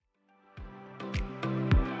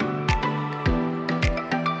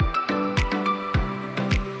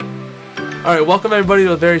All right, welcome everybody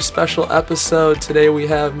to a very special episode. Today we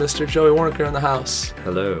have Mr. Joey Waronker in the house.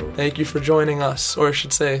 Hello. Thank you for joining us, or I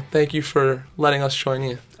should say, thank you for letting us join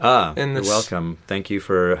you. You're welcome. Thank you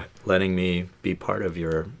for letting me be part of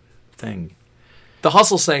your thing. The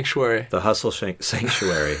Hustle Sanctuary. The Hustle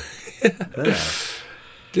Sanctuary. Yeah.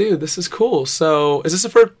 Dude, this is cool. So, is this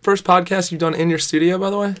the first podcast you've done in your studio, by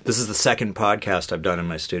the way? This is the second podcast I've done in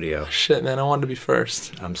my studio. Shit, man, I wanted to be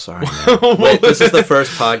first. I'm sorry, man. Wait, this is the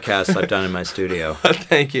first podcast I've done in my studio.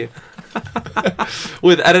 Thank you.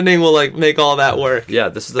 With editing, we'll make all that work. Yeah,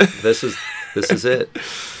 this is it.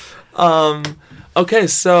 Okay,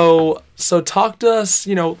 so talk to us.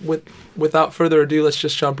 Without further ado, let's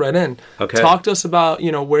just jump right in. Okay. Talk to us about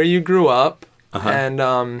where you grew up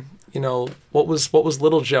and what was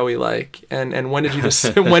little Joey like, and when did you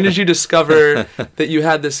when did you discover that you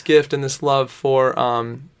had this gift and this love for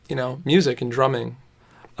music and drumming?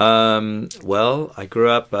 Well, I grew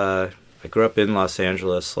up in Los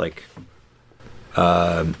Angeles,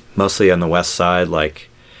 mostly on the west side,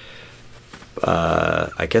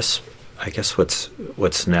 I guess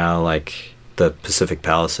what's now like the Pacific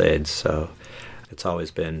Palisades. So it's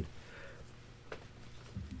always been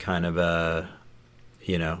kind of a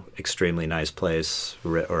extremely nice place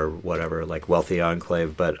or whatever, like wealthy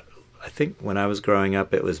enclave. But I think when I was growing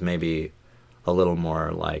up, it was maybe a little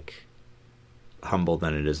more like humble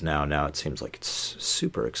than it is now. Now it seems like it's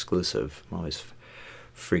super exclusive. I'm always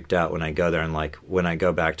freaked out when I go there, and when I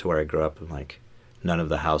go back to where I grew up, and none of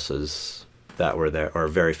the houses that were there, or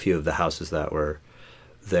very few of the houses that were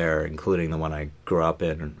there, including the one I grew up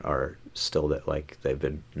in, are still that they've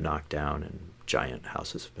been knocked down and giant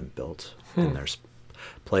houses have been built in their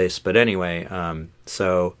place. But anyway,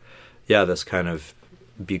 so yeah, this kind of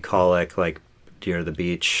bucolic, near the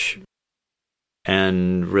beach,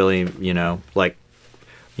 and really, riding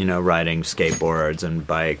skateboards and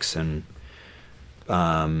bikes and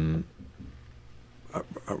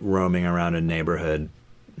roaming around a neighborhood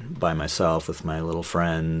by myself with my little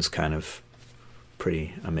friends, kind of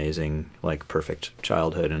pretty amazing, perfect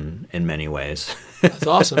childhood in many ways. That's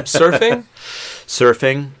awesome.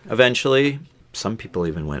 Surfing eventually. Some people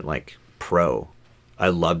even went pro. I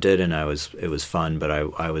loved it, and it was fun, but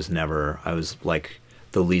I was the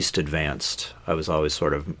least advanced. I was always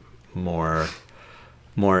sort of more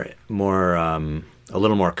a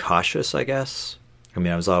little more cautious, I guess. I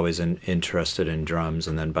mean, I was always interested in drums,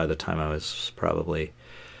 and then by the time I was probably,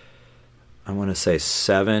 I want to say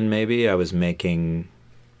 7 maybe, I was making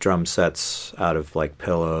drum sets out of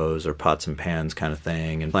pillows or pots and pans kind of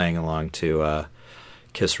thing, and playing along to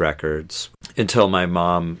Kiss records, until my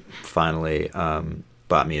mom finally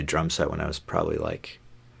bought me a drum set when I was probably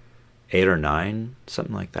 8 or 9,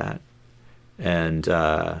 something like that. And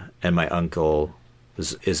my uncle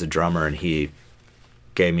is a drummer, and he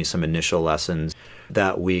gave me some initial lessons.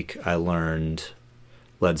 That week I learned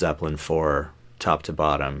Led Zeppelin 4 top to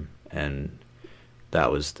bottom, and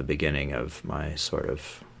that was the beginning of my sort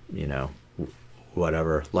of,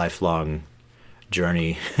 whatever, lifelong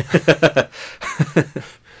journey.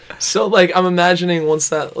 So I'm imagining once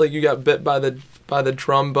that you got bit by the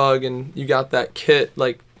drum bug and you got that kit,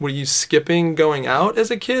 were you skipping going out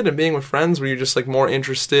as a kid and being with friends? Were you just more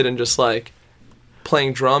interested in just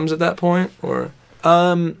playing drums at that point, or?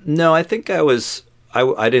 No, I think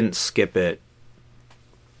I didn't skip it,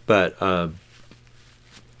 but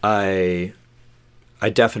I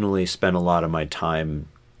definitely spent a lot of my time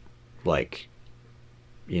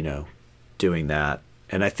doing that.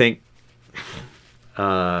 And I think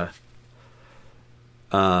I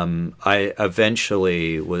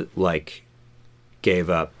eventually gave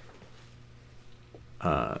up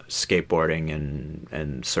skateboarding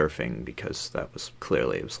and surfing, because that was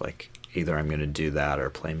clearly, it was either I'm going to do that or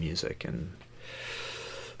play music, and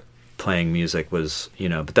playing music was,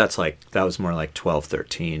 but that was more 12,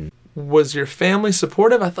 13. Was your family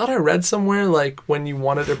supportive? I thought I read somewhere when you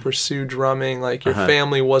wanted to pursue drumming, your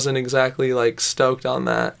family wasn't exactly stoked on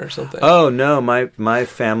that or something. Oh no, my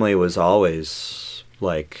family was always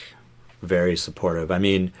very supportive. I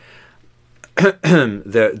mean,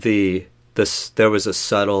 there was a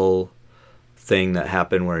subtle thing that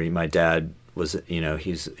happened where my dad was,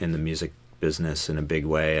 he's in the music business in a big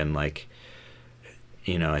way, and I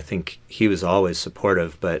think he was always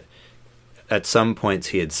supportive, but at some points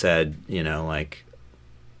he had said,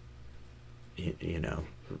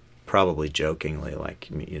 probably jokingly,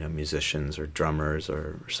 musicians or drummers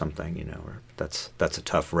or something, or that's a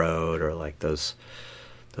tough road, or those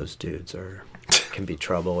dudes can be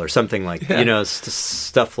trouble or something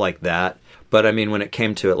stuff like that. But I mean, when it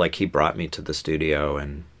came to it, he brought me to the studio,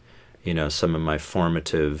 and some of my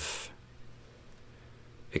formative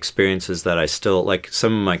experiences that I still like,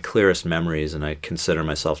 some of my clearest memories, and I consider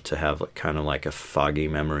myself to have like, kind of like a foggy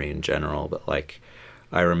memory in general, but like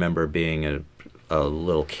I remember being a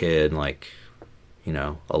little kid, like, you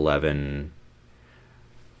know, 11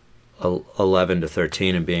 to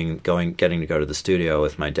 13, and getting to go to the studio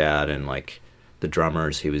with my dad, and like the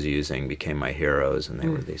drummers he was using became my heroes, and they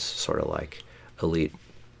were these sort of like elite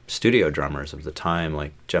studio drummers of the time,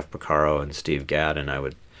 like Jeff Porcaro and Steve Gadd,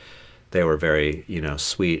 and they were very, you know,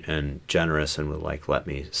 sweet and generous, and would like let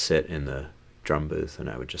me sit in the drum booth, and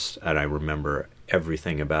I remember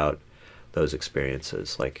everything about those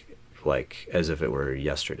experiences like as if it were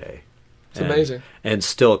yesterday. It's amazing. And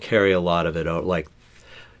still carry a lot of it out. Like,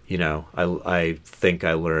 you know, I think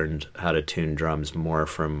I learned how to tune drums more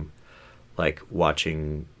from like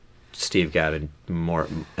watching Steve Gadd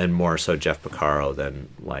and more so Jeff Porcaro than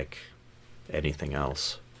like anything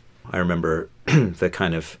else. I remember the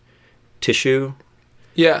kind of tissue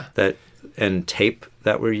that and tape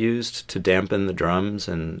that were used to dampen the drums,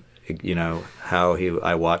 and you know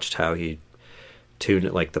I watched how he tuned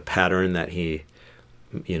it, like the pattern that he,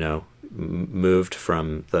 you know, moved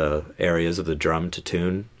from the areas of the drum to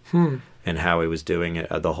tune, and how he was doing it,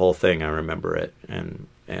 the whole thing. I remember it, and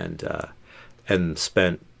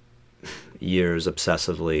spent years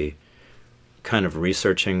obsessively kind of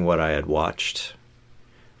researching what I had watched,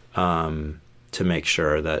 to make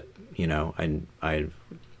sure that, you know, I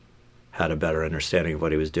had a better understanding of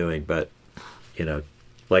what he was doing. But, you know,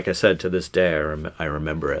 like I said, to this day, I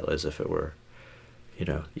remember it as if it were, you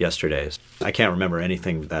know, yesterday. I can't remember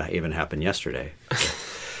anything that even happened yesterday.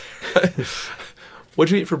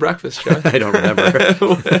 What'd you eat for breakfast, Joe? I don't remember.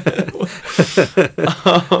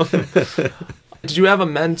 Did you have a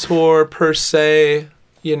mentor per se,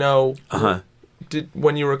 you know,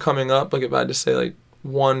 when you were coming up? Like, if I had to say, like,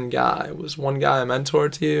 was one guy a mentor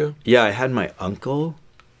to you? Yeah, I had my uncle,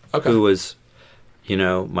 who was, you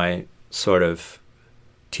know, my sort of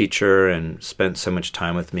teacher and spent so much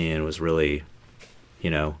time with me and was really, you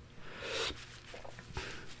know,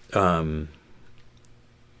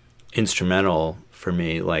 instrumental for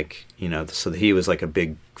me. Like, you know, so he was like a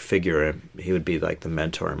big figure. He would be like the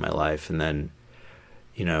mentor in my life. And then,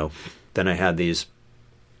 you know, then I had these,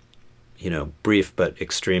 you know, brief but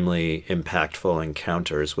extremely impactful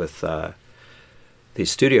encounters with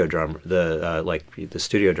these studio the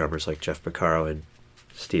studio drummers like Jeff Porcaro and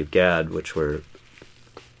Steve Gadd, which were,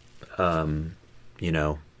 you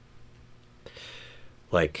know,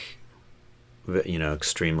 like, you know,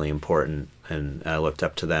 extremely important, and I looked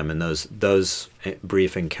up to them. And those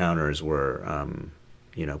brief encounters were,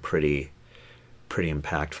 you know, pretty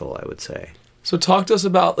impactful, I would say. So talk to us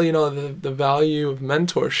about, you know, the value of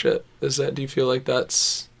mentorship. Do you feel like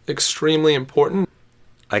that's extremely important?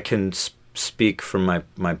 I can speak from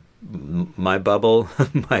my bubble.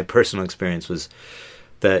 My personal experience was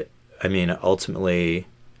that, I mean, ultimately,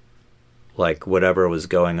 like, whatever was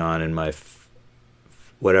going on in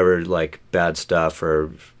whatever, like, bad stuff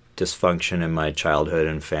or dysfunction in my childhood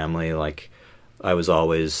and family, like, I was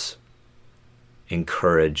always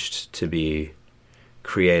encouraged to be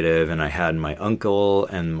creative, and I had my uncle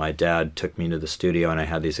and my dad took me to the studio, and I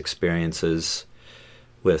had these experiences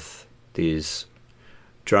with these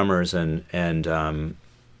drummers, and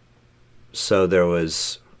so there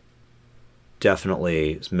was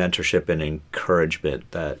definitely mentorship and encouragement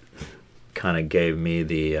that kind of gave me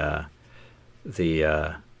the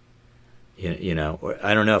you know,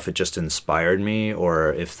 I don't know if it just inspired me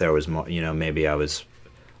or if there was more, you know, maybe I was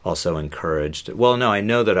also encouraged. Well, no, I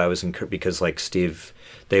know that I was encouraged because, like, Steve,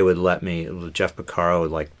 they would let me, Jeff Porcaro would,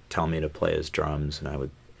 like, tell me to play his drums, and I would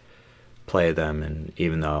play them, and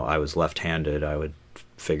even though I was left-handed, I would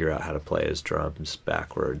figure out how to play his drums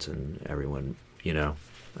backwards, and everyone, you know,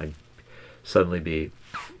 I'd suddenly be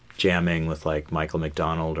jamming with, like, Michael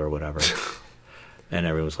McDonald or whatever, and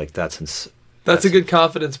everyone was like, that's a good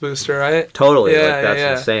confidence booster, right? Totally, yeah, like,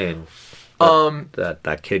 that's insane.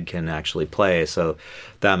 That kid can actually play. So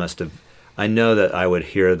that must have, I know that I would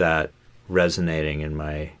hear that resonating in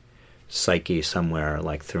my psyche somewhere,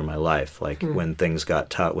 like, through my life, like when things got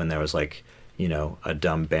tough, when there was, like, you know, a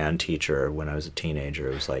dumb band teacher when I was a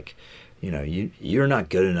teenager, it was like, you know, you're not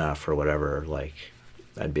good enough or whatever, like,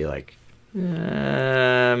 I'd be like,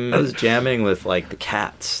 I was jamming with, like, the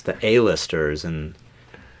Cats, the A-listers, and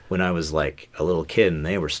when I was, like, a little kid, and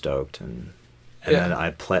they were stoked, and then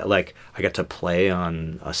I got to play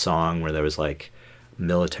on a song where there was, like,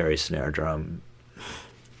 military snare drum.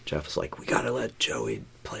 Jeff was like, we got to let Joey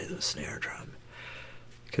play the snare drum.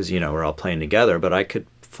 Because, you know, we're all playing together, but I could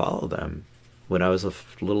follow them when I was a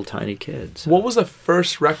little tiny kid. So. What was the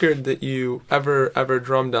first record that you ever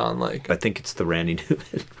drummed on? Like, I think it's the Randy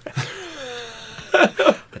Newman.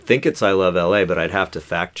 I think it's I Love L.A., but I'd have to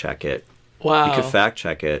fact check it. wow. You could fact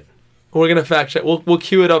check it. We're gonna fact check. We'll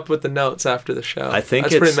cue it up with the notes after the show. I think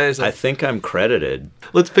that's pretty amazing. I think I'm credited.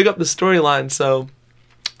 Let's pick up the storyline. So,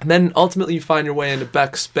 and then ultimately you find your way into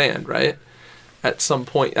Beck's band, right? At some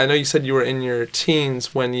point, I know you said you were in your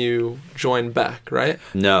teens when you joined Beck, right?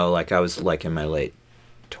 No, like I was like in my late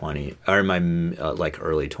 20s or my like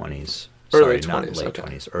early 20s. Early Sorry, 20s, not late okay.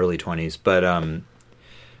 20s, early 20s. But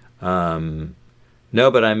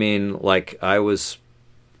no, but I mean, like I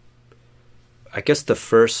guess the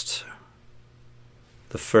first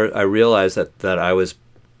I realized that I was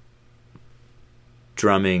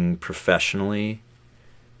drumming professionally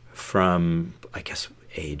from, I guess,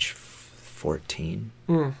 age 14.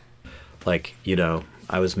 Like, you know,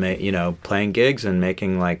 I was playing gigs and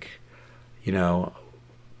making like, you know,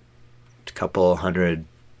 a couple $100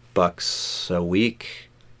 a week,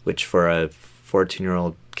 which for a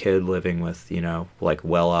 14-year-old kid living with, you know, like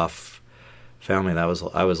well-off family, I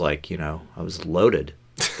was like, you know, I was loaded.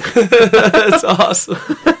 That's awesome.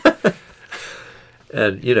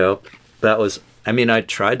 And, you know, that was, I mean, I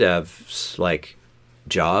tried to have like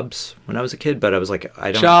jobs when I was a kid, but I was like,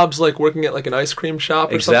 I don't. Jobs like working at like an ice cream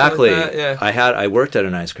shop or exactly. something like that? Yeah. I worked at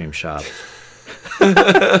an ice cream shop.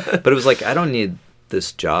 But it was like, I don't need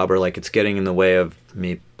this job, or like it's getting in the way of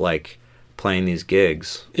me like playing these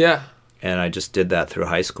gigs. Yeah. And I just did that through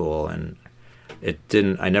high school, and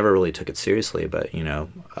I never really took it seriously, but you know,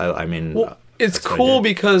 I mean, well, it's cool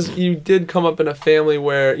because you did come up in a family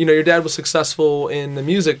where, you know, your dad was successful in the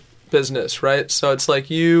music business, right? So it's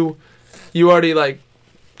like you already like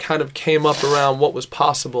kind of came up around what was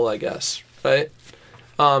possible, I guess, right?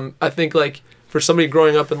 I think like for somebody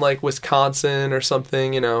growing up in like Wisconsin or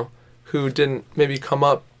something, you know, who didn't maybe come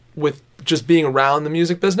up with just being around the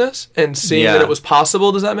music business and seeing that it was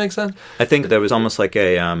possible, does that make sense? I think there was almost like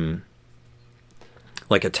a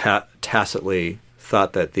tacitly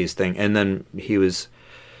thought that these things, and then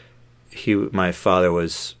my father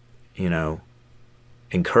was, you know,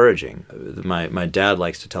 encouraging. My dad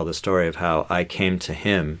likes to tell the story of how I came to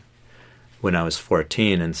him when I was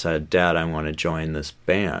 14 and said, "Dad, I want to join this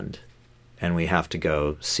band, and we have to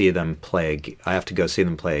go see them play. I have to go see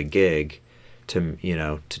them play a gig to, you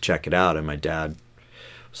know, to check it out." And my dad,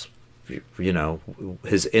 you know,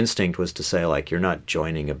 his instinct was to say, like, "You're not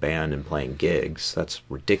joining a band and playing gigs. That's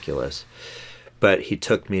ridiculous." But he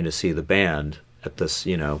took me to see the band at this,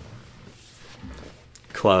 you know,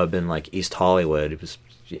 club in like East Hollywood. It was,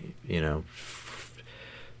 you know,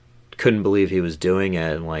 couldn't believe he was doing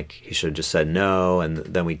it, and like he should have just said no. And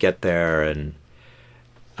then we get there, and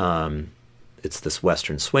it's this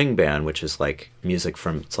Western swing band, which is like music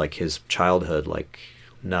from, it's like his childhood, like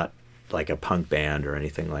not like a punk band or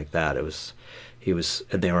anything like that. And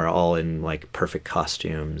they were all in like perfect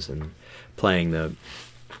costumes and playing the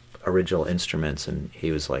original instruments, and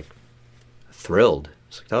he was like thrilled.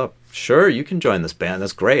 It's like, "Oh, sure, you can join this band.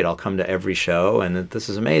 That's great. I'll come to every show, and this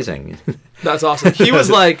is amazing." That's awesome. He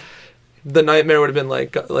was like, the nightmare would have been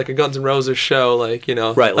like a Guns N' Roses show, like, you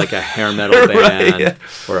know, right, like a hair metal band, right, yeah.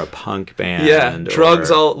 or a punk band, yeah,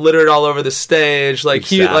 drugs all littered all over the stage, like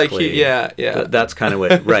exactly. yeah. That's kind of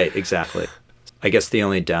what, right, exactly. I guess the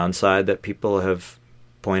only downside that people have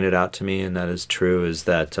pointed out to me, and that is true, is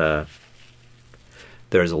that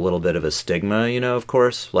there's a little bit of a stigma, you know, of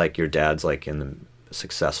course, like your dad's like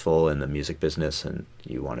successful in the music business, and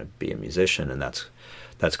you want to be a musician, and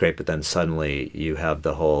that's great, but then suddenly you have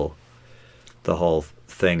the whole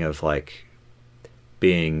thing of like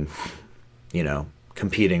being, you know,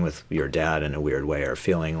 competing with your dad in a weird way, or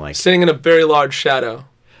feeling like standing in a very large shadow.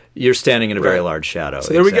 You're standing in a very large shadow.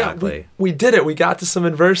 So there exactly. we go. We did it. We got to some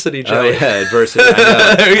adversity, Joey. Oh yeah, adversity. I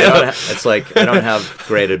know. There we go. It's like I don't have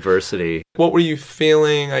great adversity. What were you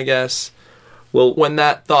feeling, I guess, well, when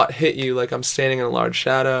that thought hit you, like I'm standing in a large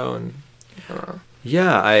shadow? And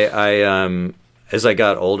yeah, I as I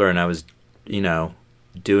got older and I was, you know,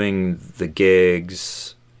 doing the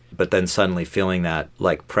gigs, but then suddenly feeling that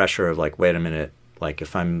like pressure of like, wait a minute, like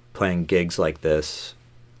if I'm playing gigs like this,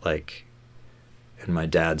 like, and my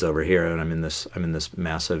dad's over here and I'm in this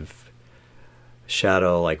massive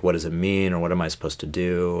shadow, like what does it mean, or what am I supposed to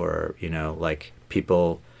do, or, you know, like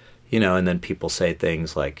people, you know, and then people say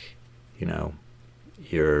things like, you know,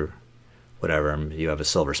 you're whatever, you have a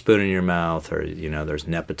silver spoon in your mouth, or, you know, there's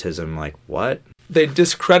nepotism, like what? They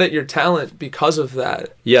discredit your talent because of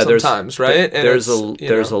that. Yeah, sometimes, right? And there's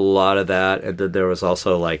a lot of that, and there was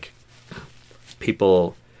also like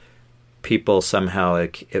people somehow,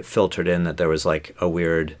 like, it filtered in that there was like a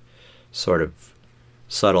weird sort of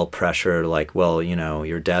subtle pressure, like, well, you know,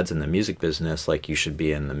 your dad's in the music business, like you should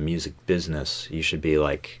be in the music business. You should be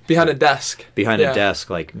like behind a desk,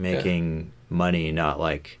 like making money, not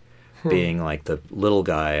like being like the little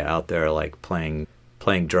guy out there, like playing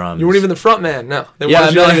drums. You weren't even the front man, no. I'm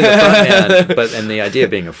not even the front man. And the idea of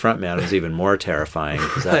being a front man was even more terrifying,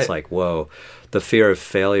 because that's like, whoa, the fear of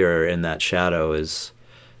failure in that shadow is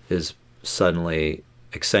suddenly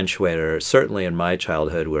accentuated, or certainly in my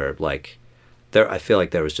childhood, where like I feel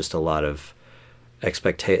like there was just a lot of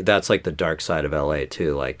expectation. That's like the dark side of LA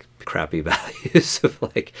too, like crappy values of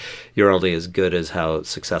like, you're only as good as how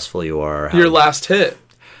successful you are. Your last hit,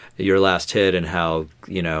 and how,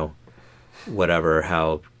 you know, whatever,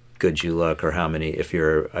 how good you look, or how many, if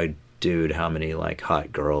you're a dude, how many like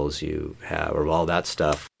hot girls you have, or all that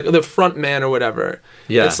stuff. The front man or whatever.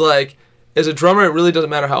 Yeah. It's like, as a drummer, it really doesn't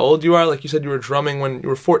matter how old you are. Like you said, you were drumming when you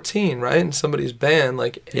were 14, right? In somebody's band.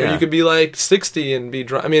 Like, you could be like 60 and be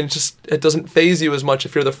I mean, it doesn't faze you as much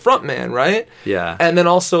if you're the front man, right? Yeah. And then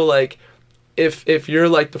also, like, if you're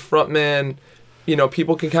like the front man, you know,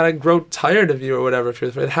 people can kind of grow tired of you or whatever. If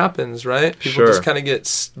it happens, right? People just kind of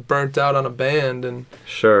get burnt out on a band. And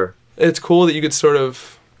it's cool that you could sort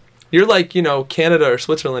of, you're like, you know, Canada or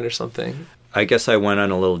Switzerland or something. I guess I went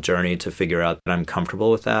on a little journey to figure out that I'm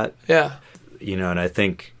comfortable with that. Yeah. You know, and I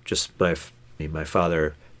think just by my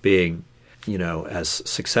father being, you know, as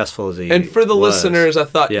successful as he was. And for the listeners, I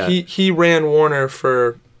thought he ran Warner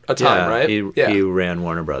for a time, right? He ran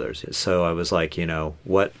Warner Brothers. So I was like, you know,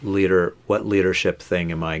 what leadership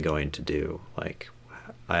thing am I going to do? Like,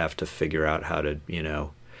 I have to figure out how to, you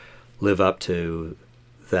know, live up to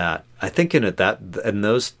that. I think in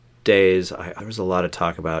those days, there was a lot of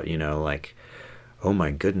talk about, you know, like, oh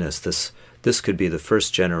my goodness, this could be the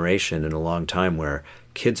first generation in a long time where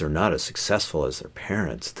kids are not as successful as their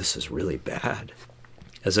parents. This is really bad.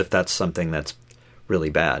 As if that's something that's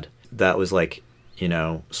really bad. That was like, you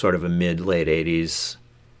know, sort of a mid-late 80s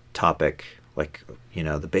topic. Like, you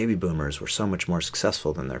know, the baby boomers were so much more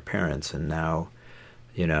successful than their parents. And now,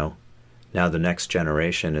 you know, now the next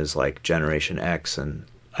generation is like Generation X. And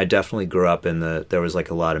I definitely grew up there was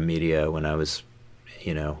like a lot of media when I was,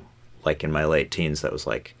 you know, like in my late teens, that was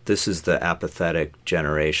like, this is the apathetic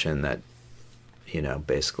generation that, you know,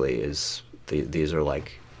 basically is, these are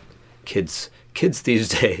like kids these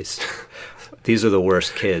days. These are the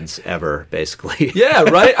worst kids ever, basically. Yeah,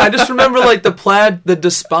 right? I just remember like the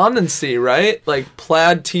despondency, right? Like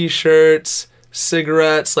plaid t-shirts,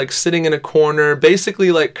 cigarettes, like sitting in a corner.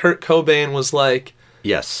 Basically like Kurt Cobain was like,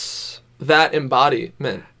 yes, that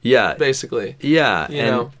embodiment. Yeah. Basically. Yeah. You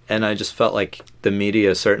know? And I just felt like the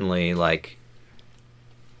media certainly, like,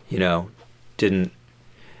 you know, didn't,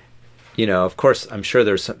 you know, of course, I'm sure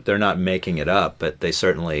they're not making it up, but they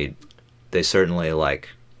certainly like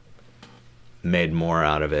made more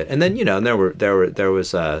out of it. And then, you know, and there was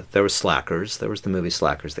Slackers. There was the movie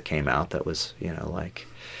Slackers that came out that was, you know, like,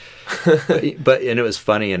 but it was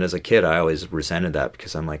funny. And as a kid, I always resented that,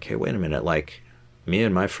 because I'm like, hey, wait a minute, like, me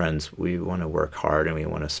and my friends, we want to work hard and we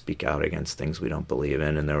want to speak out against things we don't believe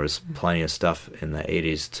in. And there was plenty of stuff in the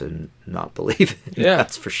 80s to not believe in. Yeah.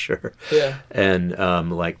 That's for sure. Yeah. And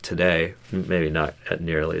like today, maybe not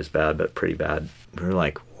nearly as bad, but pretty bad. We were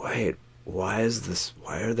like, wait, why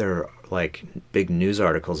are there like big news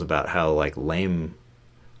articles about how like lame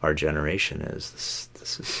our generation is?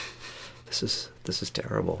 This is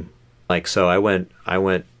terrible. Like, so I went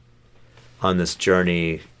on this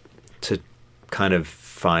journey to kind of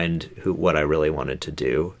find what I really wanted to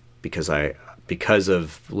do, because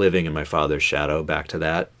of living in my father's shadow. Back to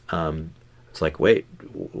that, it's like, wait,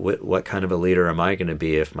 what kind of a leader am I going to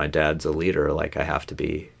be if my dad's a leader? Like, don't I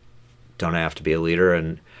have to be a leader?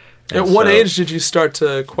 And at what age did you start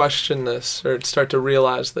to question this, or start to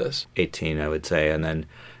realize this? 18, I would say. And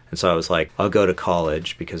so I was like, I'll go to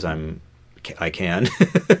college because I can,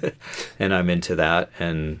 and I'm into that.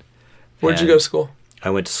 And where'd you go to school? I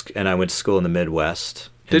went to school in the Midwest.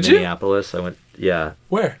 Did you? Minneapolis. Yeah.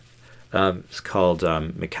 Where? It's called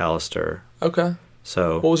Macalester. Okay.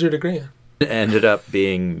 So what was your degree in? It ended up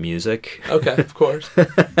being music. Okay, of course.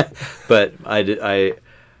 But I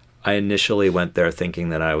initially went there thinking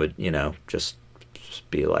that I would, you know, just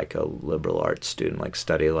be like a liberal arts student, like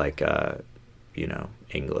study like you know,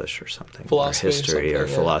 English or something, philosophy, or history, or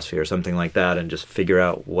philosophy, or something like that, and just figure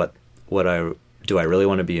out what do I really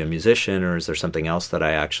want to be a musician, or is there something else that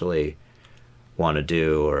I actually want to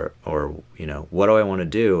do, or you know, what do I want to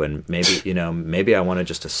do? And maybe, you know, maybe I want to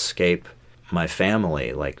just escape my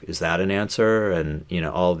family. Like, is that an answer? And, you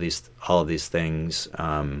know, all of these things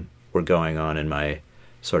were going on in my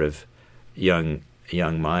sort of young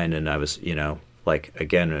mind, and I was, you know, like,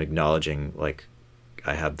 again, acknowledging, like,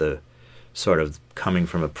 I have the sort of coming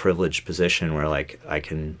from a privileged position where, like, I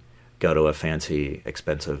can go to a fancy,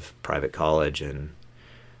 expensive private college and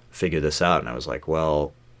figure this out. And I was like,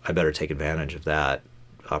 well, I better take advantage of that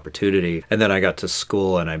opportunity. And then I got to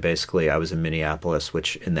school, and I was in Minneapolis,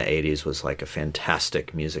 which in the 80s was like a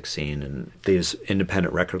fantastic music scene, and these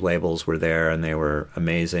independent record labels were there, and they were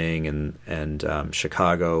amazing, and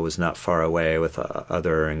Chicago was not far away with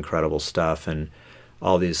other incredible stuff, and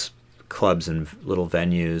all these clubs and little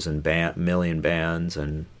venues and million bands,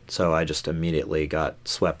 and so I just immediately got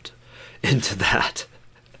swept into that.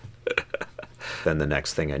 Then the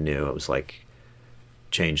next thing I knew, it was like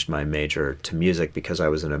changed my major to music because I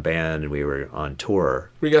was in a band and we were on tour.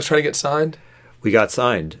 Were you guys trying to get signed? We got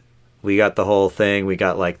signed. We got the whole thing. We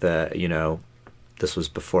got like this was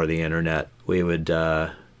before the internet. We would,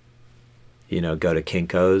 go to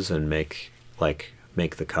Kinko's and make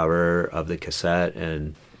the cover of the cassette,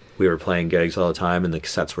 and we were playing gigs all the time, and the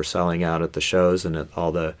cassettes were selling out at the shows and at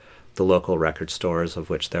all the local record stores, of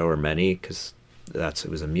which there were many, because it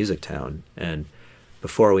was a music town. And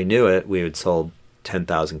before we knew it, we had sold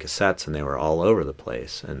 10,000 cassettes, and they were all over the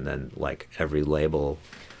place. And then like every label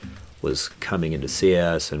was coming in to see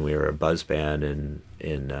us, and we were a buzz band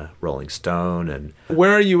in Rolling Stone. And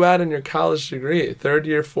where are you at in your college degree? Third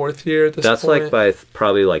year, fourth year at this point? That's like by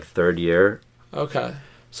probably like third year. Okay.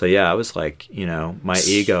 So yeah, I was like, my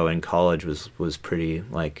ego in college was pretty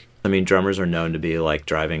like, I mean, drummers are known to be like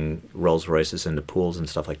driving Rolls Royces into pools and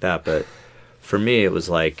stuff like that, but for me it was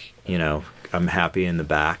like, I'm happy in the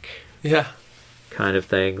back. Yeah. Kind of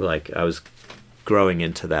thing. Like I was growing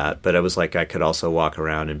into that, but it was like I could also walk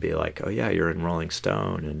around and be like, oh yeah, you're in Rolling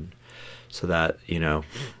Stone, and so that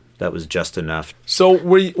that was just enough. So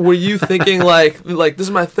were you thinking like this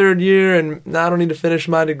is my third year and now I don't need to finish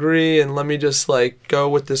my degree and let me just like go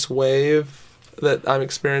with this wave that I'm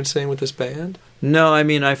experiencing with this band? No, I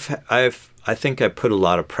mean I think I put a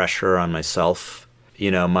lot of pressure on myself.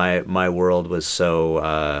 My world was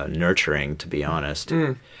so nurturing, to be honest.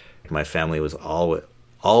 Mm. My family was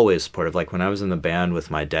always supportive. Like when I was in the band with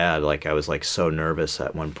my dad, like I was like so nervous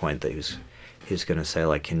at one point that he was going to say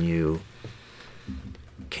like, can you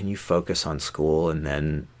focus on school and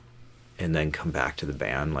then come back to the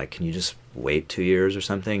band? Like, can you just wait 2 years or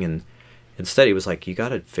something? And instead he was like, you got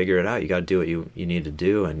to figure it out. You got to do what you need to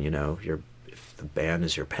do. And if the band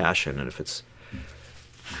is your passion, and if it's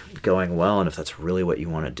going well, and if that's really what you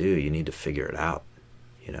want to do, you need to figure it out,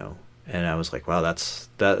 And I was like, wow,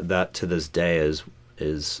 that to this day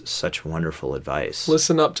is such wonderful advice.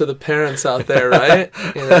 Listen up to the parents out there, right?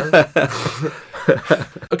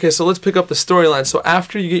 Okay, so let's pick up the storyline. So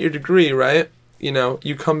after you get your degree, right,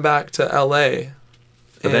 you come back to LA.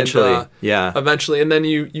 Eventually, yeah. Eventually, and then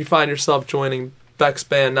you find yourself joining Beck's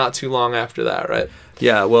band not too long after that, right?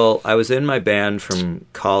 Yeah, well, I was in my band from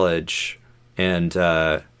college, and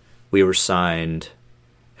we were signed,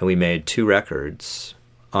 and we made 2 records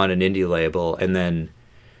on an indie label, and then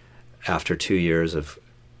after 2 years of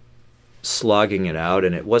slogging it out,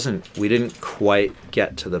 and we didn't quite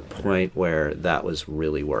get to the point where that was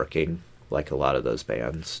really working like a lot of those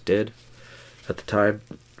bands did at the time,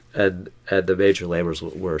 and the major labels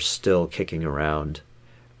were still kicking around,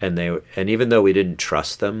 and even though we didn't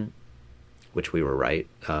trust them, which we were right,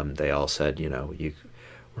 they all said,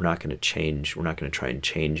 we're not going to try and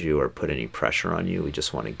change you or put any pressure on you. We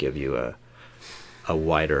just want to give you a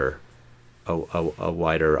wider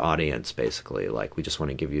audience, basically. Like, we just want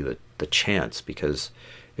to give you the chance, because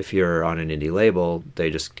if you're on an indie label, they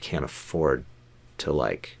just can't afford to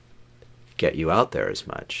like get you out there as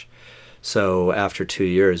much. So after 2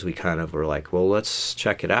 years, we kind of were like, well, let's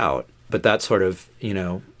check it out. But that sort of,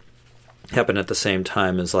 happened at the same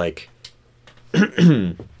time as like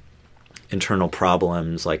internal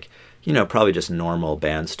problems, like, probably just normal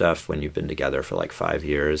band stuff. When you've been together for like 5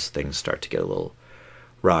 years, things start to get a little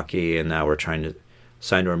rocky, and now we're trying to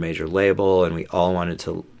sign to a major label, and we all wanted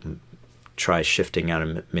to try shifting out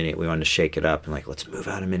of we wanted to shake it up and like, let's move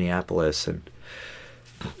out of Minneapolis, and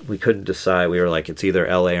we couldn't decide. We were like, it's either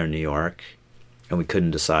LA or New York, and we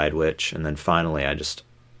couldn't decide which. And then finally I just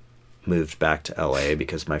moved back to LA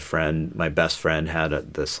because my best friend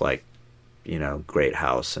had this like, great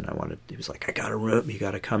house, and he was like, I got a room, you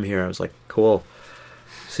got to come here. I was like, cool,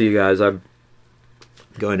 see you guys, I'm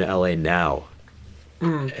going to LA now.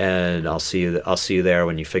 And I'll see you there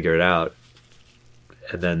when you figure it out.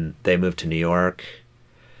 And then they moved to New York,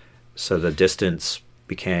 so the distance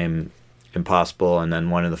became impossible. And then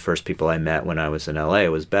one of the first people I met when I was in LA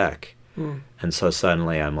was Beck. And so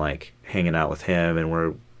suddenly I'm like hanging out with him, and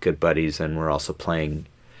we're good buddies, and we're also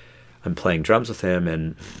I'm playing drums with him,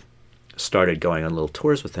 and started going on little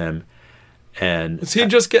tours with him. And was he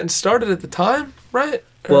just getting started at the time, right?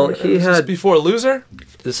 Well, or he was this had before Loser.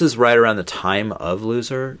 This is right around the time of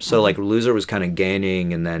Loser. So like Loser was kind of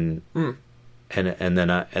gaining, and then and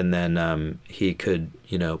then he could,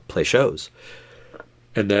 you know, play shows.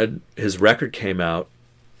 And then his record came out.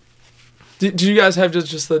 Did you guys have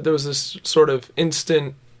just that there was this sort of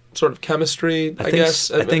instant sort of chemistry, I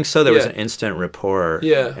guess? I think so. There was an instant rapport,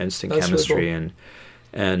 instant chemistry, really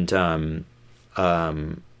cool.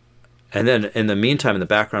 And then in the meantime, in the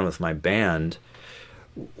background with my band,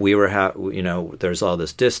 we were you know, there's all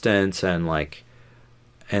this distance, and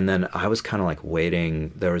then I was kind of like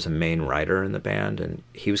waiting. There was a main writer in the band, and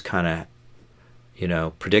he was kind of, you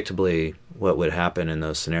know, predictably what would happen in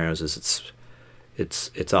those scenarios is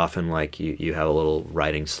it's often like you have a little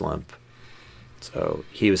writing slump. So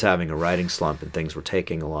he was having a writing slump, and things were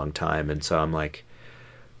taking a long time, and so I'm like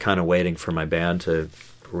kind of waiting for my band to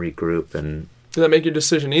regroup. And did that make your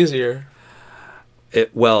decision easier?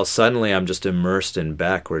 Well, suddenly I'm just immersed in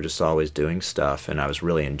Beck. We're just always doing stuff, and I was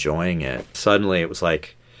really enjoying it. Suddenly it was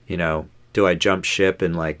like, you know, do I jump ship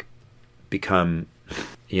and like become,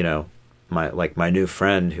 you know, my new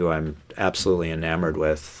friend who I'm absolutely enamored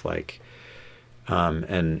with, like,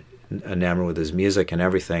 and enamored with his music and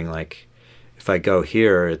everything. Like, if I go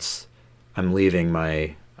here, I'm leaving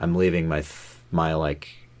my like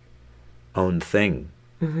own thing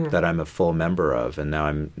that I'm a full member of, and now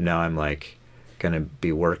I'm like going to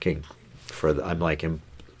be working for I'm like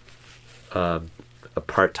a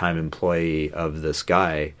part-time employee of this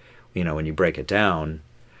guy. You know, when you break it down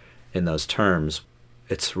in those terms,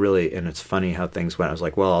 it's really, and it's funny how things went. I was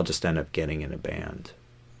like, well, I'll just end up getting in a band.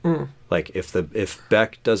 Like if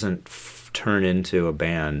Beck doesn't turn into a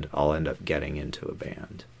band, I'll end up getting into a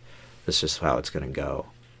band. That's just how it's going to go,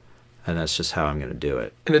 and that's just how I'm going to do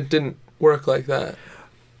it. And it didn't work like that.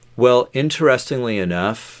 Well, interestingly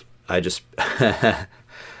enough, I just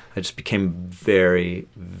became very,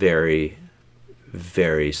 very,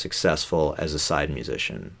 very successful as a side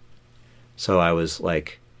musician. So I was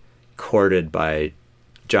like courted by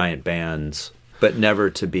giant bands, but never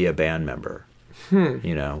to be a band member.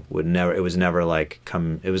 You know, it was never like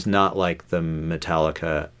it was not like the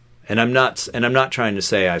Metallica. And I'm not trying to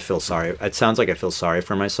say I feel sorry. It sounds like I feel sorry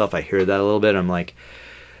for myself. I hear that a little bit. I'm like,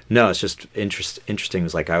 no, it's just interesting.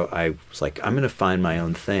 It's like I was like, I'm going to find my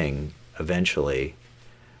own thing eventually.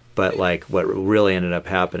 But like what really ended up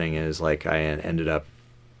happening is like I ended up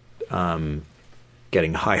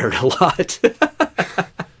getting hired a lot,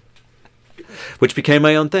 which became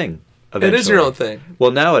my own thing. Eventually. It is your own thing.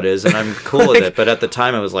 Well, now it is, and I'm cool with it. But at the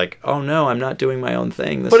time, I was like, "Oh no, I'm not doing my own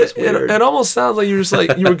thing. This is weird." It almost sounds like you were just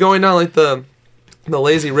like you were going down like the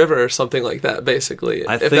lazy river or something like that. Basically,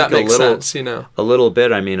 if that makes sense, you know, a little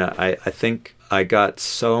bit. I mean, I think I got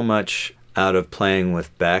so much out of playing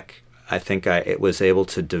with Beck. I think it was able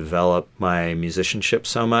to develop my musicianship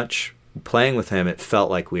so much. Playing with him, it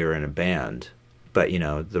felt like we were in a band. But you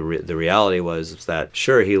know, the reality was that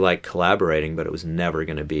sure he liked collaborating, but it was never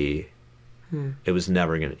going to be. He was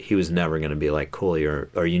never gonna be like, cool, you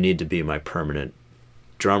need to be my permanent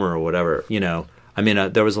drummer or whatever, you know. I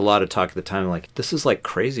mean, there was a lot of talk at the time like, this is like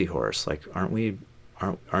Crazy Horse, like aren't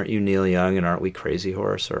you Neil Young, and aren't we Crazy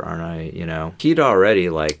Horse, or aren't I, you know. He'd already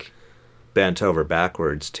like bent over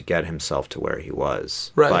backwards to get himself to where he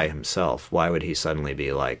was by himself. Why would he suddenly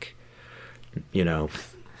be like, you know,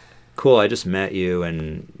 cool, I just met you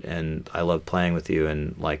and I love playing with you,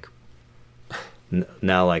 and like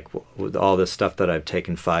now, like with all this stuff that I've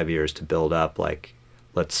taken 5 years to build up, like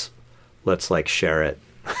let's like share it.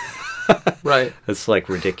 Right. It's like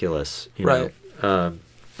ridiculous, you know.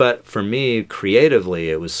 But for me, creatively,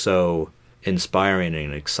 it was so inspiring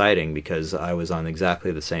and exciting because I was on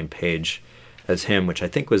exactly the same page as him, which I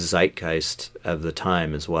think was zeitgeist of the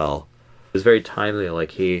time as well. It was very timely.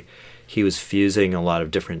 Like he was fusing a lot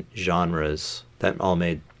of different genres that all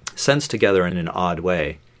made sense together in an odd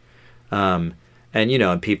way. And, you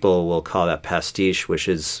know, and people will call that pastiche, which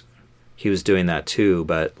is, he was doing that too.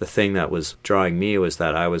 But the thing that was drawing me was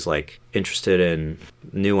that I was like interested in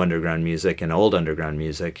new underground music and old underground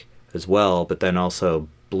music as well, but then also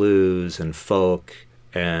blues and folk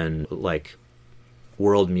and like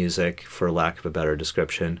world music, for lack of a better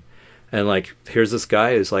description. And like, here's this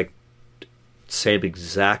guy who's like same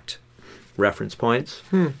exact reference points.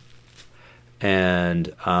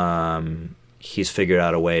 And, he's figured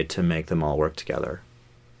out a way to make them all work together,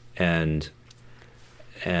 and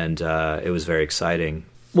it was very exciting.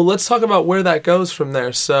 Well, let's talk about where that goes from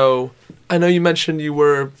there. So I know you mentioned you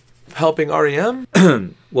were helping REM.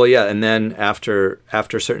 Well, yeah, and then after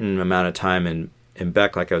a certain amount of time in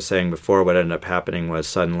Beck, like I was saying before, what ended up happening was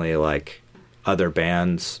suddenly like other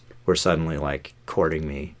bands were suddenly like courting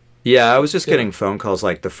me. Yeah, I was just getting phone calls.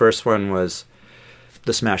 Like the first one was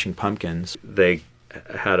the Smashing Pumpkins. They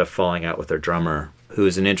had a falling out with their drummer, who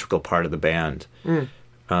is an integral part of the band.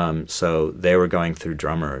 So they were going through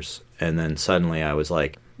drummers, and then suddenly I was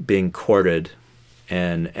like being courted,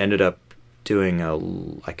 and ended up doing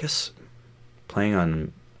playing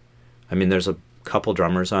on. I mean, there's a couple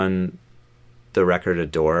drummers on the record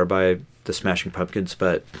Adore by the Smashing Pumpkins,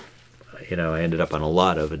 but I ended up on a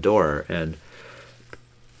lot of Adore, and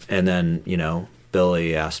then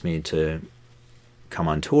Billy asked me to come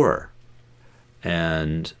on tour,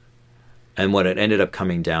 and what it ended up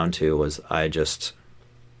coming down to was I just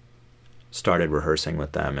started rehearsing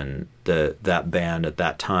with them, and that band at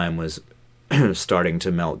that time was starting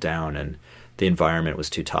to melt down, and the environment was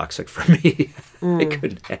too toxic for me. I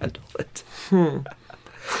couldn't handle it.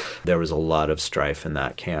 There was a lot of strife in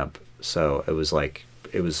that camp, so it was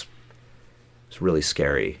really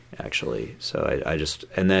scary, actually. So I just,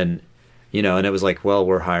 and then, and it was like, well,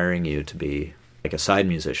 we're hiring you to be like a side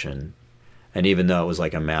musician. And even though it was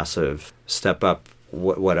like a massive step up,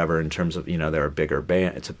 whatever, in terms of, they're a bigger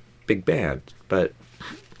band, it's a big band. But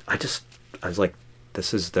I was like,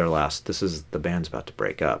 this is the band's about to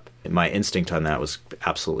break up. And my instinct on that was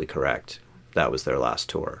absolutely correct. That was their last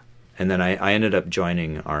tour. And then I ended up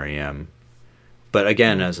joining REM, but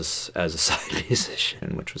again, as a side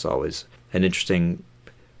musician, which was always an interesting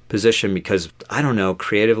position because, I don't know,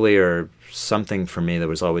 creatively or something for me, there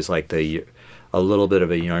was always like a little bit of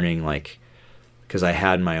a yearning, like, because I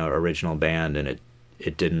had my original band and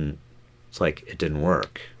it didn't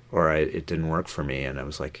work, or it didn't work for me, and I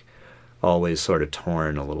was like always sort of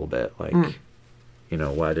torn a little bit, like,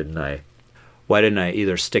 why didn't I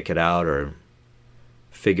either stick it out or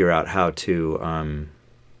figure out how to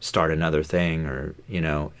start another thing, or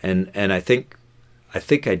and I think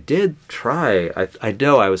I did try. I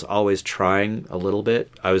know I was always trying a little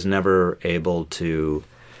bit. I was never able to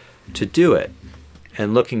do it.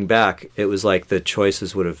 And looking back, it was like the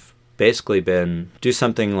choices would have basically been do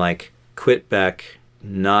something like quit Beck,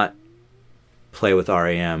 not play with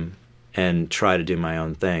REM, and try to do my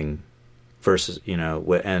own thing, versus,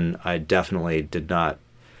 and I definitely did not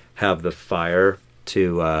have the fire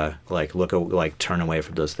to turn away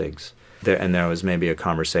from those things. There was maybe a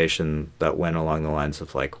conversation that went along the lines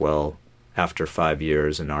of like, well, after 5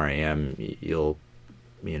 years in REM, we'll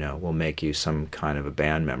make you some kind of a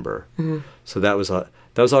band member. Mm-hmm. So that was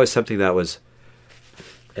always something that was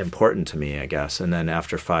important to me, I guess. And then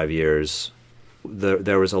after 5 years,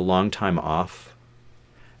 there was a long time off,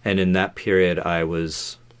 and in that period, I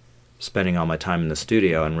was spending all my time in the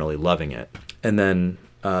studio and really loving it. And then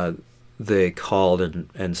they called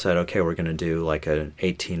and said, okay, we're going to do like an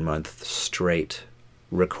 18-month straight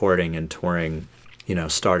recording and touring,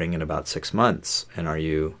 starting in about 6 months. And are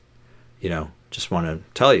you, just want to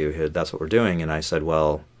tell you that's what we're doing. And I said,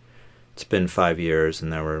 well, it's been 5 years,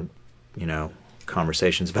 and there were,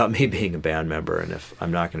 conversations about me being a band member. And if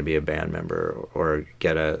I'm not going to be a band member or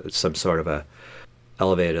get some sort of a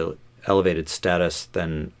elevated status,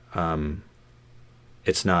 then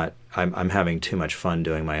it's not. I'm having too much fun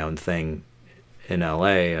doing my own thing in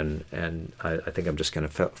LA, and I think I'm just going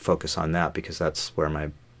to focus on that because that's where my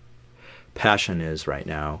passion is right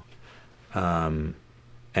now. And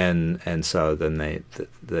so then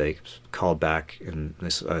they called back and they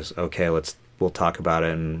said, okay, we'll talk about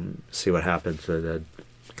it and see what happens. So they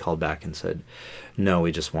called back and said, no,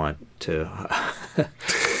 we just want to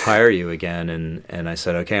hire you again. And I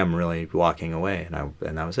said, okay, I'm really walking away, and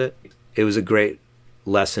that was it. It was a great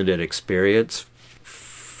lesson and experience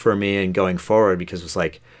for me and going forward, because it was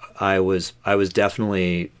like I was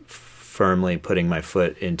definitely firmly putting my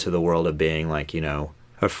foot into the world of being like,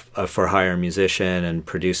 a for-hire musician and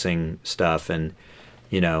producing stuff, and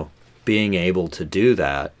being able to do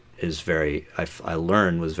that is I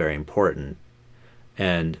learned was very important.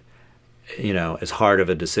 And as hard of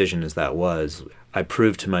a decision as that was, I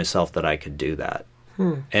proved to myself that I could do that.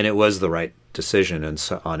 And it was the right decision, and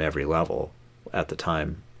so on every level at the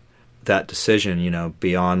time. That decision,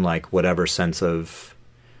 beyond like whatever sense of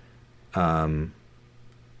feeling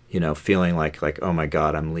like, oh my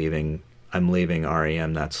God, I'm leaving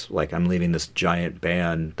REM. That's like, I'm leaving this giant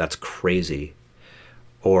band. That's crazy.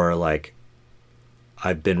 Or like,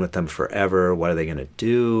 I've been with them forever. What are they going to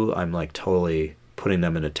do? I'm like totally putting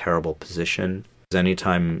them in a terrible position.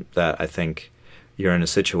 Anytime that I think you're in a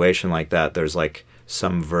situation like that, there's like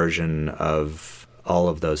some version of all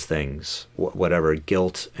of those things, whatever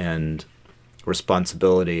guilt and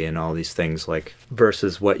responsibility and all these things, like,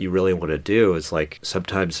 versus what you really want to do is like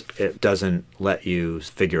sometimes it doesn't let you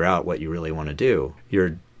figure out what you really want to do.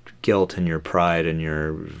 Your guilt and your pride and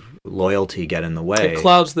your loyalty get in the way. It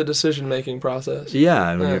clouds the decision-making process.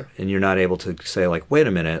 Yeah, and you're not able to say, like, wait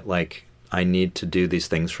a minute, like, I need to do these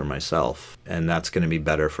things for myself, and that's going to be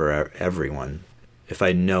better for everyone if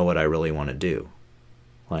I know what I really want to do.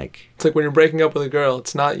 Like, it's like when you're breaking up with a girl,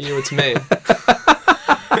 it's not you, it's me.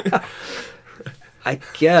 I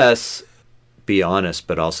guess be honest,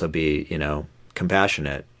 but also be,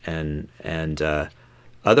 compassionate, and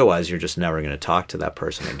otherwise you're just never going to talk to that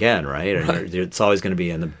person again, right? And it's always going to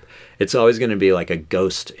be it's always going to be like a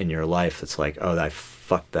ghost in your life. It's like, oh, I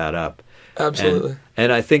fucked that up. Absolutely.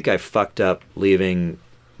 And I think I fucked up leaving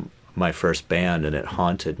my first band, and it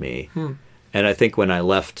haunted me. And I think when I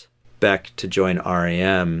left Beck to join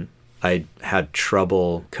REM, I had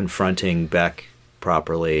trouble confronting Beck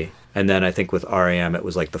properly. And then I think with REM, it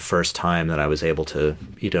was like the first time that I was able to,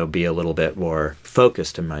 be a little bit more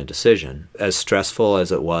focused in my decision. As stressful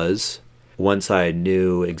as it was, once I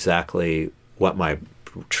knew exactly what my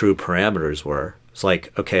true parameters were, it's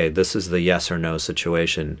like, okay, this is the yes or no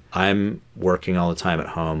situation. I'm working all the time at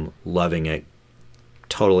home, loving it,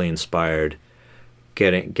 totally inspired,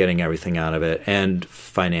 getting everything out of it, and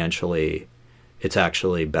financially, it's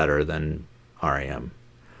actually better than REM.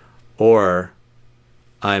 Or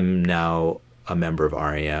I'm now a member of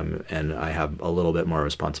REM and I have a little bit more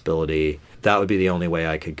responsibility. That would be the only way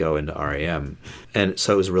I could go into REM. And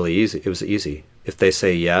so it was really easy. It was easy. If they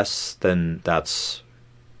say yes, then that's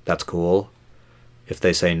cool. If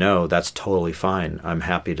they say no, that's totally fine. I'm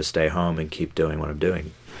happy to stay home and keep doing what I'm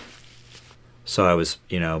doing. So I was,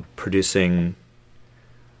 producing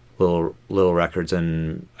little records,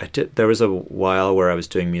 and there was a while where I was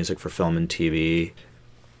doing music for film and TV,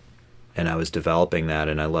 and I was developing that,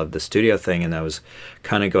 and I loved the studio thing, and I was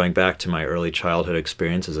kind of going back to my early childhood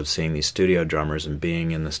experiences of seeing these studio drummers and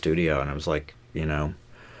being in the studio, and I was like,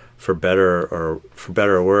 for better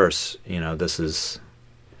or worse, this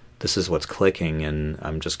is what's clicking, and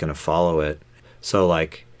I'm just going to follow it. So,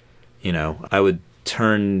 like, I would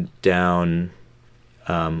turn down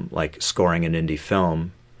like scoring an indie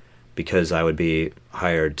film because I would be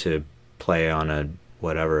hired to play on a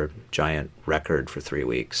whatever giant record for 3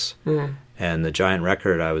 weeks. And the giant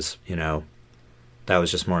record, I was, that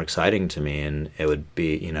was just more exciting to me. And it would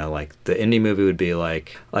be, like the indie movie would be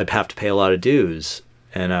like, I'd have to pay a lot of dues.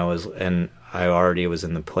 And I already was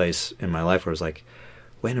in the place in my life where I was like,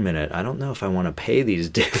 wait a minute, I don't know if I want to pay these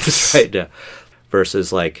dues right now.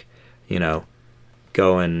 Versus like,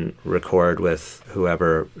 go and record with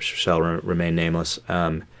whoever shall remain nameless.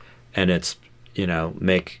 And it's,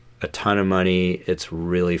 make a ton of money. It's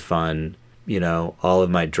really fun. All of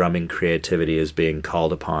my drumming creativity is being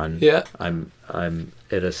called upon. Yeah. I'm in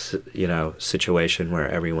a, situation where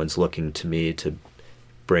everyone's looking to me to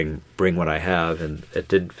bring what I have, and it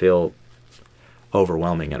didn't feel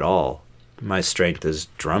overwhelming at all. My strength is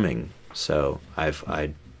drumming, so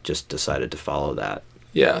I just decided to follow that.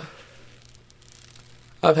 Yeah.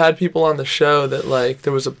 I've had people on the show that, like,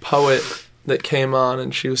 there was a poet that came on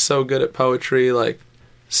and she was so good at poetry, like,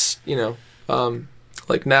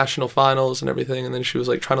 like national finals and everything, and then she was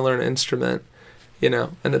like trying to learn an instrument,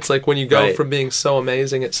 and it's like when you go from being so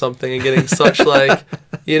amazing at something and getting such like,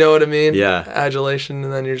 you know what I mean? Yeah. Adulation,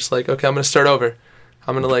 and then you're just like, okay, I'm going to start over.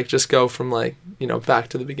 I'm going to like just go from like, back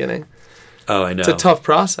to the beginning. Oh, I know. It's a tough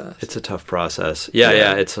process. It's a tough process.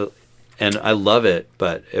 Yeah. And I love it,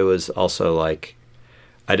 but it was also like,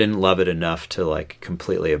 I didn't love it enough to like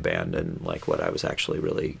completely abandon like what I was actually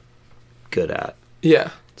really good at.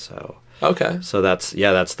 Yeah. So. Okay. So that's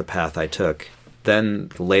the path I took. Then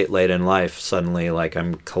late in life, suddenly like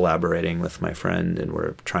I'm collaborating with my friend, and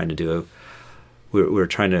we're trying to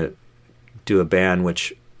do a band,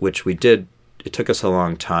 which we did. It took us a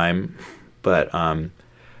long time, but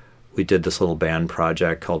we did this little band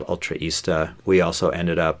project called Ultraista. We also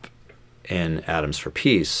ended up in Atoms for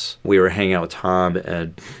Peace. We were hanging out with Tom,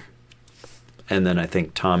 and then I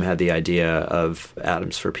think Tom had the idea of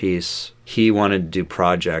Atoms for Peace. He wanted to do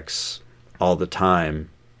projects all the time,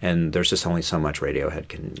 and there's just only so much Radiohead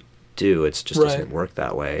can do. It just doesn't work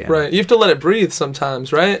that way. And you have to let it breathe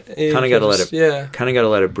sometimes, right? Kind of got to let it. Yeah. Kind of got to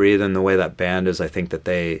let it breathe. And the way that band is, I think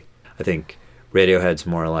Radiohead's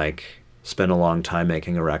more like spend a long time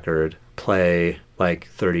making a record, play like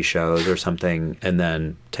 30 shows or something, and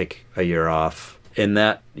then take a year off. In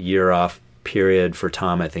that year off period for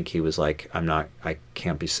Tom, I think he was like, I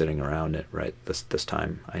can't be sitting around it this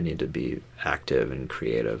time. I need to be active and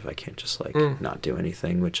creative. I can't just like not do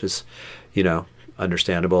anything, which is,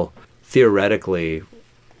 understandable. Theoretically,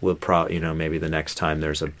 we'll probably, maybe the next time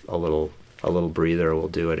there's a little breather, we'll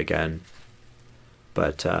do it again.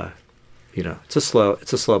 But it's a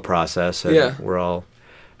slow process, and we're all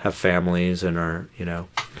have families and are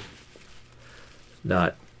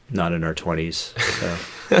not in our 20s. So.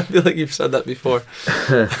 I feel like you've said that before.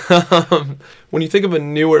 When you think of a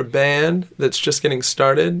newer band that's just getting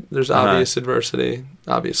started, there's obvious adversity.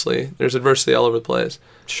 Obviously, there's adversity all over the place.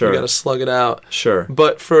 Sure, you got to slug it out. Sure,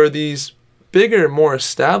 but for these bigger, more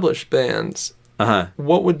established bands,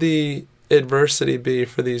 what would the adversity be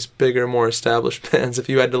for these bigger, more established bands if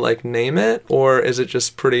you had to like name it, or is it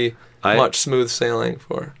just pretty much smooth sailing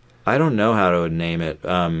for? I don't know how to name it.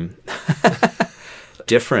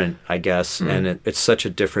 Different, I guess, and it's such a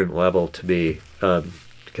different level to be,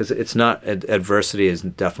 because it's not, adversity is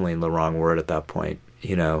definitely the wrong word at that point.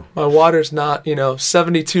 My water's not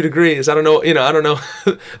 72 degrees. I don't know.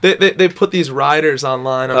 they put these riders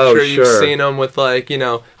online. I'm sure you've seen them with like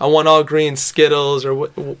I want all green Skittles or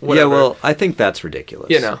whatever. Yeah, well, I think that's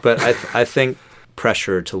ridiculous. But I think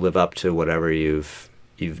pressure to live up to whatever you've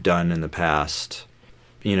done in the past.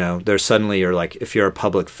 There's suddenly, you're like, if you're a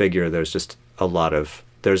public figure, there's just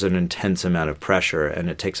there's an intense amount of pressure,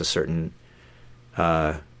 and it takes a certain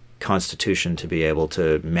constitution to be able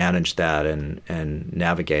to manage that and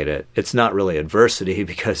navigate it. It's not really adversity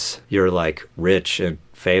because you're like rich and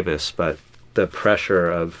famous, but the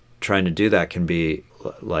pressure of trying to do that can be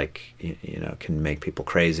like, can make people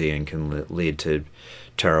crazy and can lead to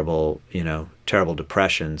terrible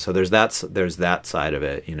depression. So there's that side of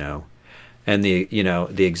it, and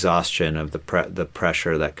the exhaustion of the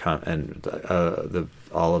pressure that come, and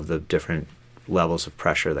all of the different levels of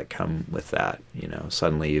pressure that come with that.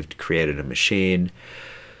 Suddenly you've created a machine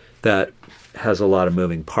that has a lot of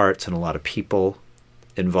moving parts and a lot of people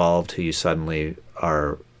involved who you suddenly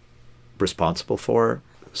are responsible for.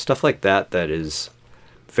 Stuff like that is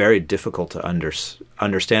very difficult to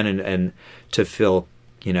understand and to feel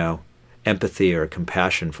empathy or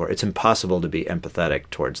compassion for. It's impossible to be empathetic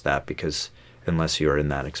towards that, because unless you're in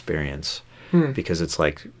that experience, because it's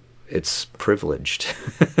like, it's privileged.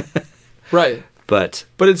 Right. But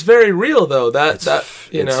it's very real though, it's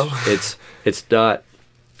not,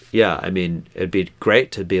 yeah, I mean, it'd be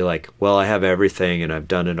great to be like, well, I have everything and I've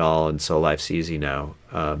done it all, and so life's easy now.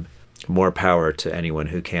 More power to anyone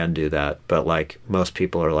who can do that. But like, most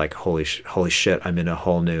people are like, holy shit, I'm in a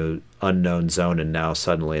whole new unknown zone, and now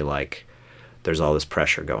suddenly like there's all this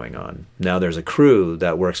pressure going on. Now there's a crew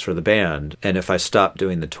that works for the band, and if I stop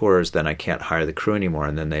doing the tours, then I can't hire the crew anymore,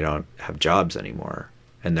 and then they don't have jobs anymore,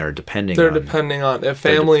 and they're depending on if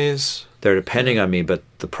families. They're depending on me, but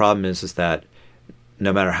the problem is that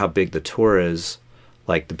no matter how big the tour is,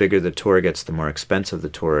 like the bigger the tour gets, the more expensive the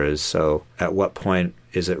tour is. So at what point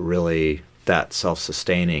is it really that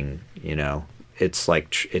self-sustaining? It's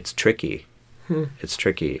like it's tricky. It's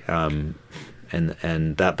tricky.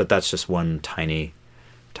 But that's just one tiny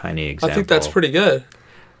example. I think that's pretty good.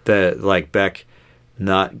 Like Beck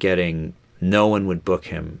no one would book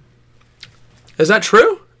him. Is that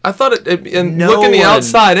true? I thought looking the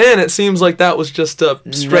outside in, it seems like that was just a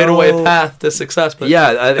straightaway path to success. But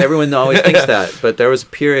yeah, everyone always thinks that. But there was a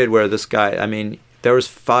period where this guy, there was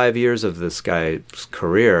 5 years of this guy's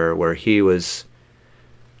career where he was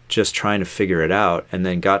just trying to figure it out, and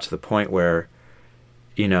then got to the point where,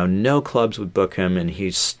 no clubs would book him, and he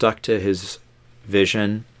stuck to his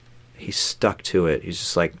vision. He stuck to it. He's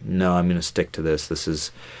just like, no, I'm going to stick to this. This is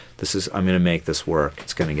I'm going to make this work.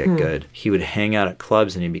 It's going to get good. He would hang out at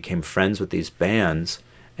clubs, and he became friends with these bands,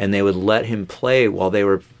 and they would let him play while they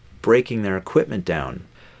were breaking their equipment down.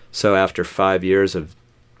 So after 5 years of,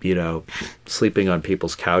 sleeping on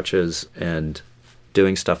people's couches and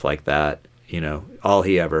doing stuff like that, all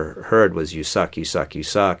he ever heard was, you suck, you suck, you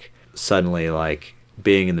suck. Suddenly, like,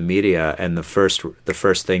 being in the media, and the first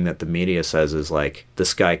thing that the media says is like,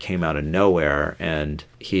 this guy came out of nowhere and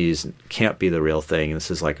can't be the real thing. This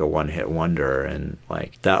is like a one-hit wonder. And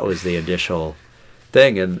like, that was the initial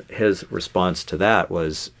thing. And his response to that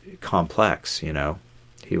was complex.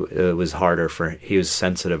 It was harder he was a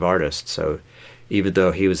sensitive artist. So even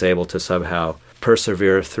though he was able to somehow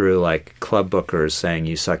persevere through like club bookers saying,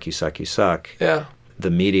 you suck, you suck, you suck. Yeah. The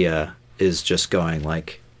media is just going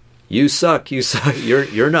like, you suck,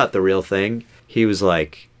 you're not the real thing. He was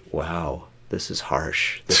like, wow, this is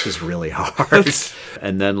harsh. This is really hard.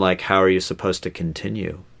 And then like, how are you supposed to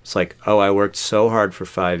continue? It's like, oh, I worked so hard for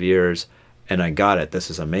 5 years and I got it. This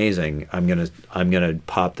is amazing. I'm gonna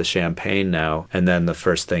pop the champagne now. And then the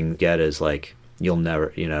first thing you get is like, you'll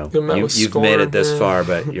never, you've made it this far,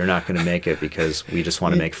 but you're not going to make it because we just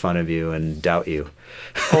want to make fun of you and doubt you.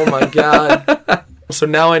 Oh my God. So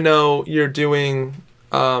now I know you're doing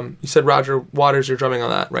You said Roger Waters, you're drumming on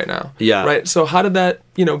that right now. Yeah. Right. So how did that,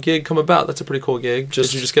 gig come about? That's a pretty cool gig.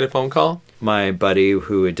 Did you just get a phone call? My buddy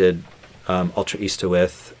who I did Ultra Easta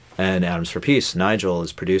with and Atoms for Peace, Nigel,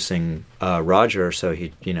 is producing Roger, so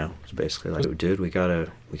he, was basically like, dude, we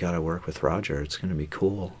gotta work with Roger. It's gonna be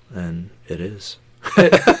cool, and it is.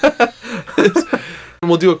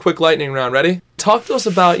 We'll do a quick lightning round. Ready? Talk to us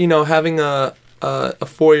about having a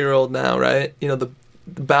 4-year-old now, right? The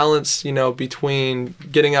balance, between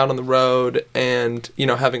getting out on the road and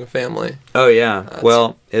having a family. Oh yeah.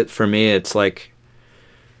 Well, for me, it's like,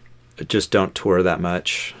 just don't tour that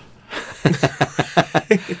much.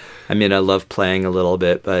 I mean, I love playing a little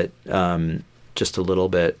bit, but just a little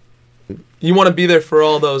bit. You want to be there for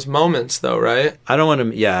all those moments, though, right? I don't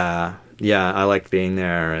want to. Yeah. I like being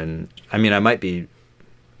there, and I mean, I might be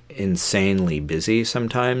insanely busy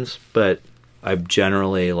sometimes, but I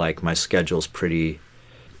generally, like, my schedule's pretty,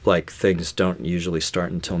 like, things don't usually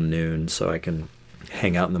start until noon, so I can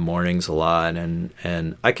hang out in the mornings a lot,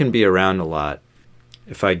 and I can be around a lot.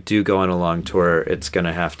 If I do go on a long tour, it's going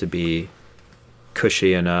to have to be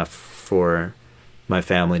cushy enough for my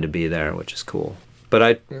family to be there, which is cool. But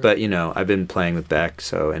I've been playing with Beck,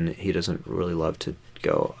 and he doesn't really love to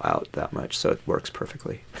go out that much, so it works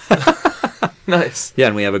perfectly. Nice. Yeah,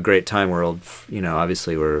 and we have a great time. We're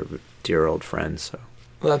obviously we're dear old friends, so.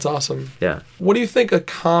 Well, that's awesome. Yeah. What do you think a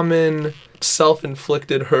common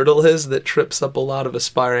self-inflicted hurdle is that trips up a lot of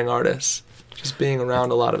aspiring artists? Just being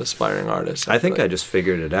around a lot of aspiring artists. I think I just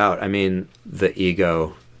figured it out. I mean, the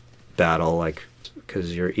ego battle, like,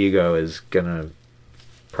 because your ego is gonna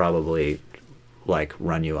probably, like,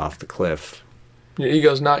 run you off the cliff. Your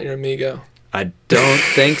ego's not your amigo. I don't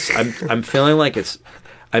think so. I'm feeling like it's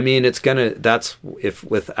gonna, that's, if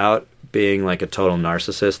without being like a total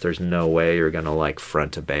narcissist, there's no way you're gonna, like,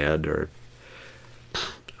 front a band or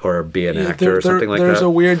be an actor or something like that. There's a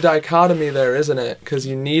weird dichotomy there, isn't it? Because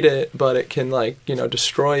you need it, but it can, like,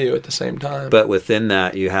 destroy you at the same time. But within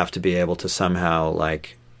that, you have to be able to somehow,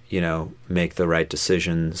 like, make the right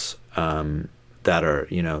decisions that are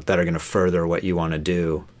going to further what you want to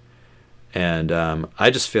do. And I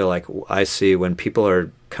just feel like I see when people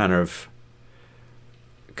are kind of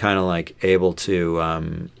like able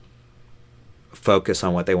to focus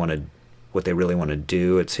on what they really want to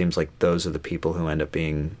do, it seems like those are the people who end up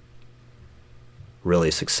being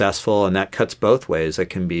really successful, and that cuts both ways. It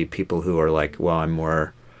can be people who are like, well, I'm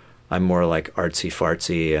more like artsy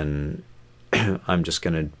fartsy, and I'm just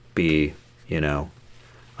going to be, I'm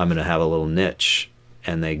going to have a little niche,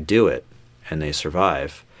 and they do it and they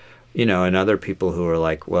survive. And other people who are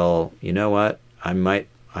like, well, you know what? I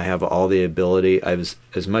have all the ability. I have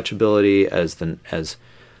as much ability as the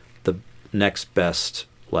next best,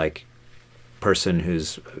 like, person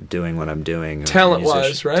who's doing what I'm doing.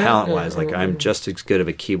 Talent-wise, right? Talent-wise. Like, I'm just as good of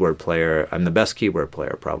a keyboard player. I'm the best keyboard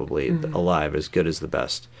player, probably, alive, as good as the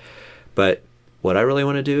best. But what I really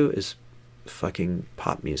want to do is fucking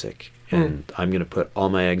pop music. And I'm going to put all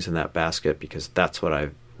my eggs in that basket because that's what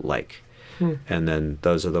I like. And then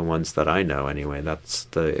those are the ones that I know anyway. That's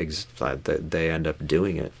they end up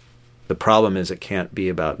doing it. The problem is it can't be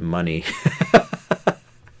about money.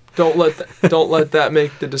 Don't let that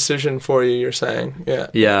make the decision for you, you're saying. Yeah.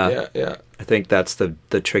 I think that's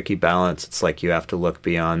the tricky balance. It's like you have to look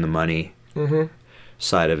beyond the money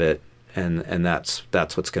side of it, and that's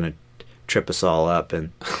what's going to trip us all up.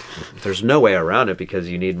 And there's no way around it because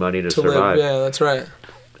you need money to survive. Live. Yeah, that's right.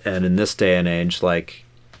 And in this day and age, like,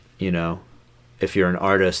 if you're an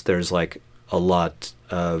artist, there's like a lot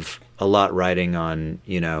riding on,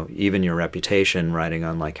 even your reputation riding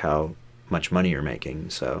on, like, how much money you're making.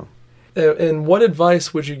 So, and what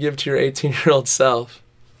advice would you give to your 18-year-old self?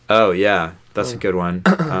 Oh yeah, that's a good one.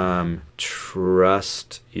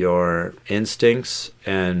 Trust your instincts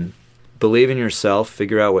and believe in yourself.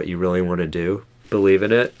 Figure out what you really want to do. Believe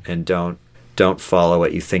in it, and don't follow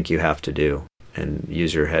what you think you have to do. And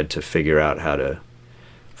use your head to figure out how to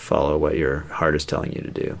follow what your heart is telling you to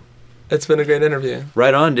do. It's been a great interview.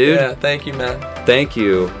 Right on, dude. Yeah, thank you, man. Thank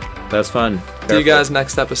you. That was fun. See you guys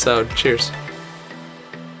next episode. Cheers.